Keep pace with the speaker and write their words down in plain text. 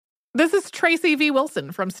This is Tracy V.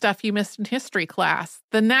 Wilson from Stuff You Missed in History class.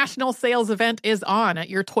 The national sales event is on at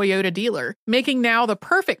your Toyota dealer, making now the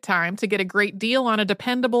perfect time to get a great deal on a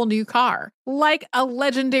dependable new car. Like a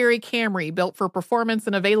legendary Camry built for performance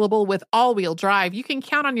and available with all-wheel drive, you can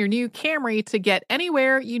count on your new Camry to get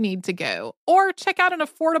anywhere you need to go. Or check out an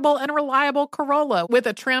affordable and reliable Corolla with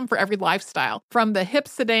a trim for every lifestyle. From the hip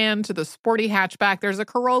sedan to the sporty hatchback, there's a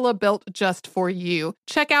Corolla built just for you.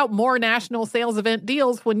 Check out more national sales event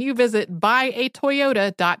deals when you visit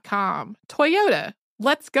buyatoyota.com. Toyota,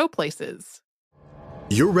 let's go places.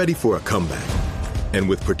 You're ready for a comeback. And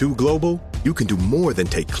with Purdue Global, you can do more than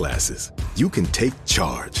take classes. You can take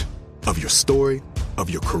charge of your story, of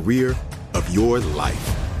your career, of your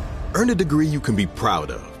life. Earn a degree you can be proud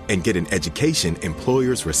of and get an education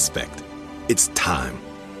employers respect. It's time,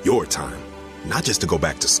 your time, not just to go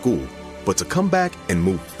back to school, but to come back and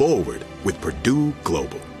move forward with Purdue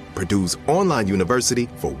Global, Purdue's online university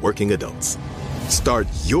for working adults. Start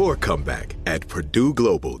your comeback at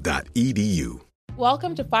purdueglobal.edu.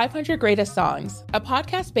 Welcome to 500 Greatest Songs, a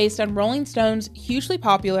podcast based on Rolling Stone's hugely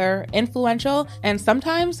popular, influential, and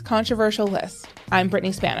sometimes controversial list. I'm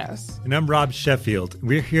Brittany Spanos. And I'm Rob Sheffield.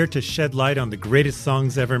 We're here to shed light on the greatest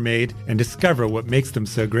songs ever made and discover what makes them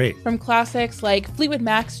so great. From classics like Fleetwood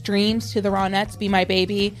Mac's Dreams to the Ronettes' Be My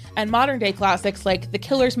Baby, and modern-day classics like The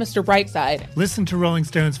Killer's Mr. Brightside. Listen to Rolling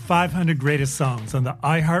Stone's 500 Greatest Songs on the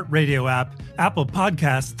iHeartRadio app, Apple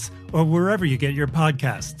Podcasts, or wherever you get your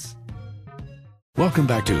podcasts. Welcome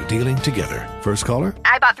back to Dealing Together. First caller?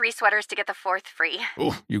 I bought 3 sweaters to get the 4th free.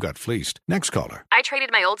 Oh, you got fleeced. Next caller? I traded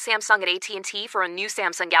my old Samsung at AT&T for a new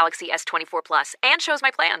Samsung Galaxy S24 Plus and chose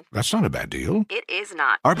my plan. That's not a bad deal. It is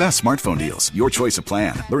not. Our best smartphone deals. Your choice of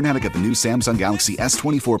plan. Learn how to get the new Samsung Galaxy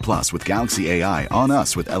S24 Plus with Galaxy AI on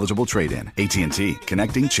us with eligible trade-in. AT&T.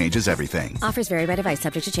 Connecting changes everything. Offers vary by device.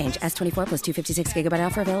 Subject to change. S24 plus 256 gigabyte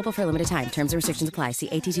offer available for a limited time. Terms and restrictions apply. See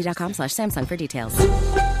att.com/Samsung for details.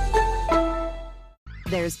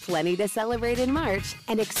 There's plenty to celebrate in March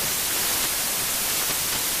and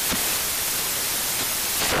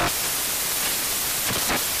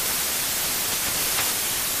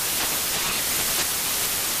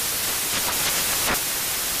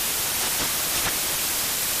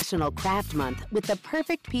National Craft Month with the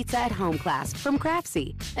perfect pizza at home class from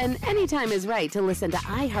Craftsy. And anytime is right to listen to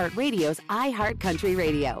iHeartRadio's iHeartCountry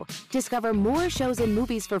Radio. Discover more shows and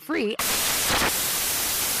movies for free.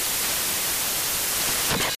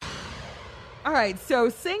 All right, so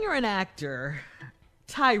singer and actor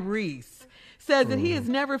Tyrese says that he has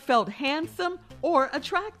never felt handsome or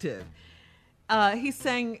attractive. He's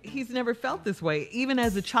saying he's never felt this way, even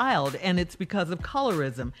as a child, and it's because of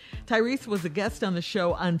colorism. Tyrese was a guest on the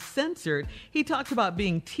show Uncensored. He talked about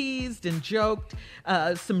being teased and joked,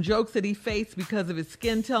 some jokes that he faced because of his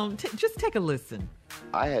skin tone. Just take a listen.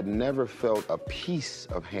 I had never felt a piece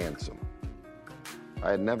of handsome.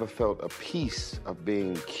 I had never felt a piece of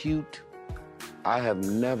being cute. I have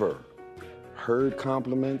never heard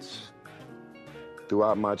compliments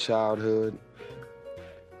throughout my childhood.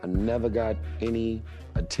 I never got any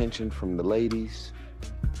attention from the ladies.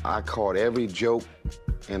 I caught every joke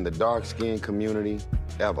in the dark-skinned community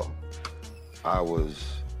ever. I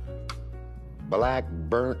was black,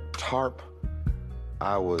 burnt tarp.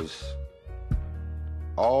 I was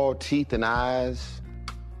all teeth and eyes.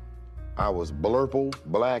 I was blurple,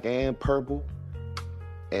 black and purple.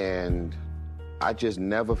 And I just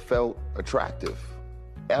never felt attractive,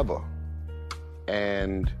 ever.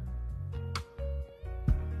 And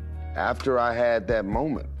after I had that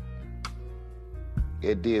moment,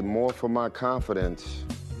 it did more for my confidence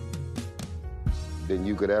than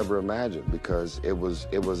you could ever imagine, because it was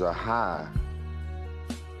a high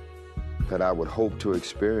that I would hope to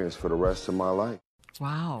experience for the rest of my life.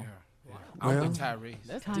 Wow. Yeah. I'm with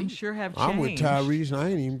Tyrese. Times sure have changed. I'm with Tyrese, and I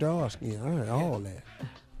ain't even dark skin. I had all that.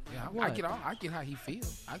 Yeah, I get how he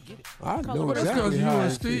feels. I get it. I know Well, that's exactly because you how and I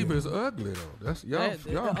Steve feel. is ugly, though. That's y'all.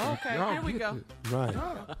 Okay, here we go. Right.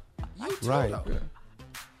 You too, Right. though.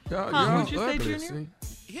 Y'all What'd you say, ugly, Junior?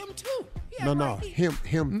 see? Him too. Yeah, No, right.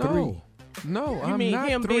 him No. three. No, I'm mean not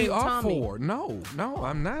him 3 being or Tommy? 4. No,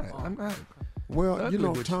 I'm not. I'm not. Well, ugly, you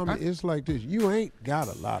know, but Tommy, it's like this. You ain't got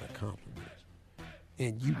a lot of compliments,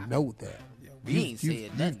 and you know that. We ain't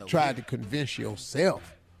said nothing. You tried to convince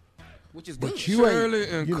yourself. Which is But good. you Shirley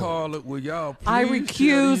ain't, and you know. Carla, will y'all please I share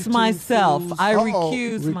recuse these two myself. fools? I Uh-oh,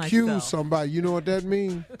 recuse myself. somebody. You know what that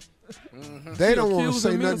means? They don't want to say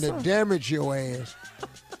accusing me of nothing to something. damage your ass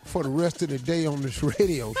for the rest of the day on this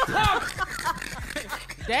radio show.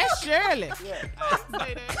 That's Shirley.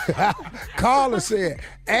 Carla said,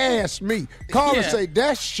 ask me. Carla Yeah. say,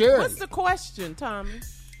 that's Shirley. What's the question, Tommy?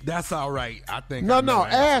 That's all right. I think. No, I know no,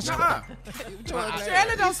 the answer. ask Nah.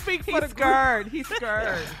 Chandler don't speak for the scared. He's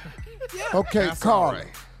scared. Okay, That's all right.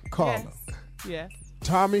 Carla. Yeah.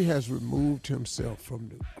 Tommy has removed himself from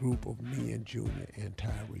the group of me and Junior and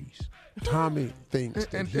Tyrese. Tommy thinks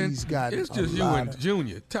that he's got It's just you and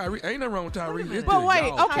Junior. Tyrese, ain't nothing wrong with Tyrese. It's But just wait,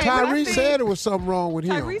 y'all. okay. Tyrese said there was something wrong with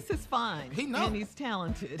him. Tyrese is fine. He know. And he's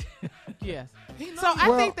talented. Yes. So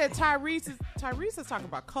I think that Tyrese is talking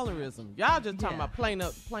about colorism. Y'all just talking about plain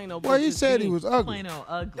old. Well, he said he was ugly. Plain old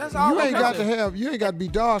ugly. That's all. You ain't got to be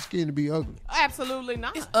dark skinned to be ugly. Absolutely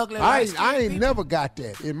not. It's ugly. I ain't never got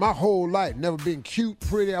that in my whole life. Never been cute,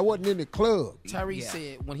 pretty. I wasn't in the club. Tyrese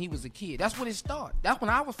said when he was a kid. That's when it started. That's when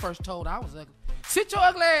I was first told I was ugly. Sit your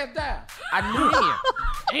ugly ass down. I knew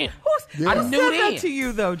then. Damn. I knew said then. that to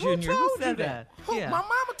you, though, Junior? Who said that? Who? Yeah. My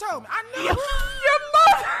mama told me. I knew. Your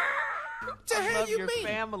mother. What the I hell love you your mean?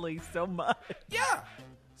 family so much. Yeah.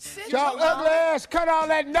 Sit Y'all your ugly ass, cut all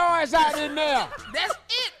that noise out in there. That's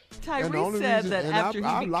it. And the Tyrese only said reason, that and after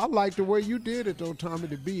I he like the way you did it, though, Tommy,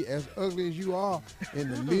 to be as ugly as you are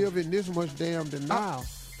and to live in this much damn denial.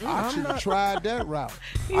 I should have tried that route.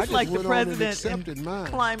 I he's just like the went on and president accepted in mine.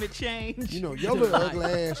 climate change. You know, your little ugly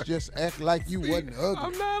ass just act like you wasn't ugly.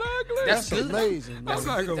 I'm not ugly. That's good. amazing, man. That's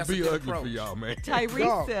not gonna That's be a good ugly approach. for y'all, man. Tyrese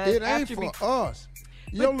Dog, said it ain't after for us.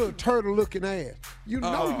 Your little turtle-looking ass. You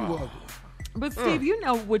know you ugly. But Steve, you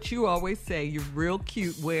know what you always say. You're real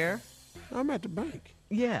cute. Where? I'm at the bank.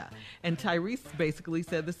 Yeah. And Tyrese basically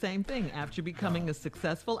said the same thing after becoming a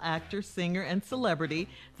successful actor, singer, and celebrity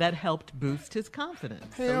that helped boost his confidence.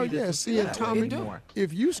 So Hell he yeah. doesn't See, feel and that way Tommy, anymore.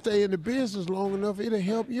 if you stay in the business long enough, it'll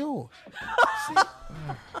help yours.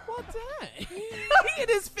 Well, dang. He in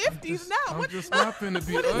his 50s now. I'm just not finna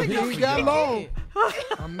be what is it ugly. He gonna ain't be? got long.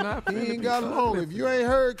 I'm not finna He be ain't got ugly. long. If you ain't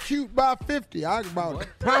heard cute by 50, I about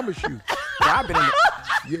promise you. I've been in the,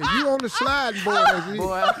 Yeah, you on the sliding board.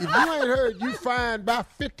 Boy. If you ain't heard you fine by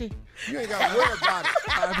 50, you ain't got to worry about it.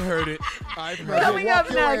 I've heard it. I've You heard better Coming walk up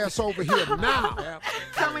your next. ass over here now.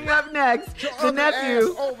 Coming up next, Your the ugly nephew.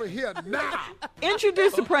 ass over here now.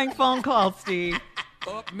 Introduce the prank phone call, Steve. it.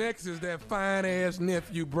 Up next is that fine ass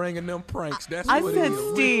nephew bringing them pranks. That's I what said it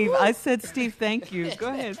is. Steve. I said Steve, thank you. Go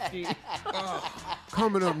ahead, Steve.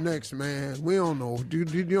 Coming up next, man, we don't know. You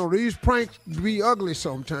know, these pranks be ugly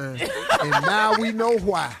sometimes. And now we know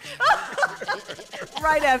why.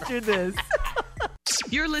 Right after this.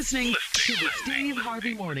 You're listening to the Steve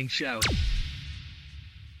Harvey Morning Show.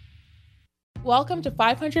 Welcome to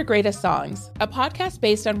 500 Greatest Songs, a podcast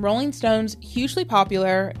based on Rolling Stone's hugely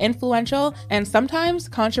popular, influential, and sometimes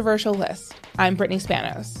controversial list. I'm Brittany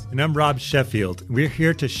Spanos. And I'm Rob Sheffield. We're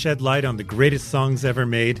here to shed light on the greatest songs ever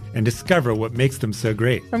made and discover what makes them so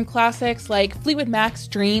great. From classics like Fleetwood Mac's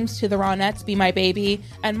Dreams to the Ronettes' Be My Baby,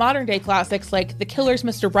 and modern day classics like The Killer's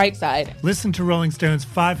Mr. Brightside. Listen to Rolling Stone's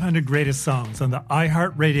 500 Greatest Songs on the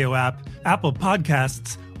iHeartRadio app, Apple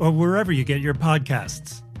Podcasts, or wherever you get your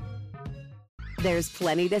podcasts. There's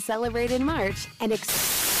plenty to celebrate in March and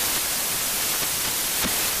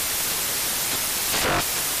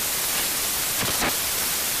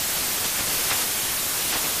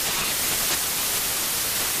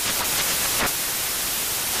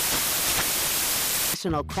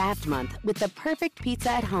National Craft Month with the perfect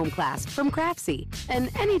pizza at home class from Craftsy. And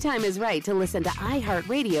anytime is right to listen to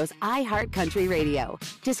iHeartRadio's iHeart Country Radio.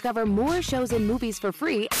 Discover more shows and movies for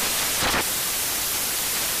free.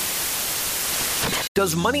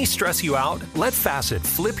 Does money stress you out? Let Facet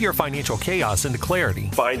flip your financial chaos into clarity.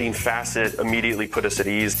 Finding Facet immediately put us at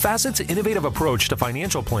ease. Facet's innovative approach to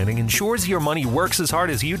financial planning ensures your money works as hard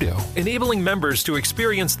as you do, enabling members to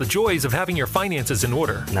experience the joys of having your finances in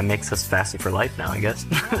order. And that makes us Facet for life now, I guess.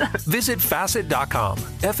 Visit Facet.com,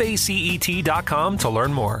 FACET.com to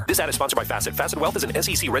learn more. This ad is sponsored by Facet. Facet Wealth is an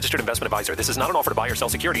SEC registered investment advisor. This is not an offer to buy or sell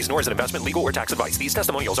securities, nor is it investment, legal, or tax advice. These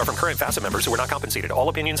testimonials are from current Facet members who are not compensated. All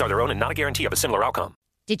opinions are their own and not a guarantee of a similar outcome.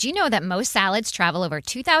 Did you know that most salads travel over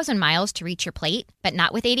 2,000 miles to reach your plate? But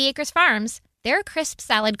not with 80 Acres Farms. Their crisp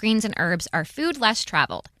salad greens and herbs are food less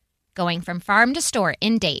traveled, going from farm to store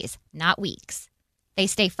in days, not weeks. They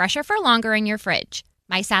stay fresher for longer in your fridge.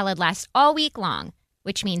 My salad lasts all week long,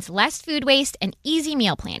 which means less food waste and easy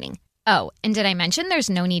meal planning. Oh, and did I mention there's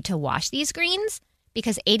no need to wash these greens?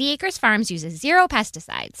 Because 80 Acres Farms uses 0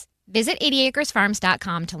 pesticides. Visit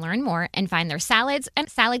 80acresfarms.com to learn more and find their salads and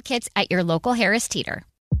salad kits at your local Harris Teeter.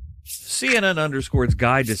 CNN_'s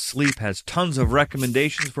Guide to Sleep has tons of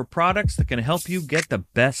recommendations for products that can help you get the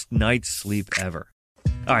best night's sleep ever.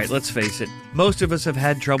 All right, let's face it, most of us have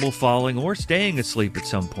had trouble falling or staying asleep at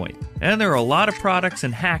some point, and there are a lot of products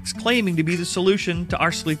and hacks claiming to be the solution to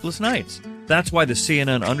our sleepless nights. That's why the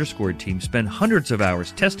CNN Underscored team spend hundreds of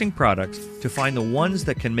hours testing products to find the ones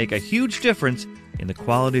that can make a huge difference in the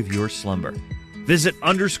quality of your slumber. Visit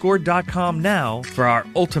underscored.com now for our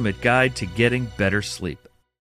ultimate guide to getting better sleep.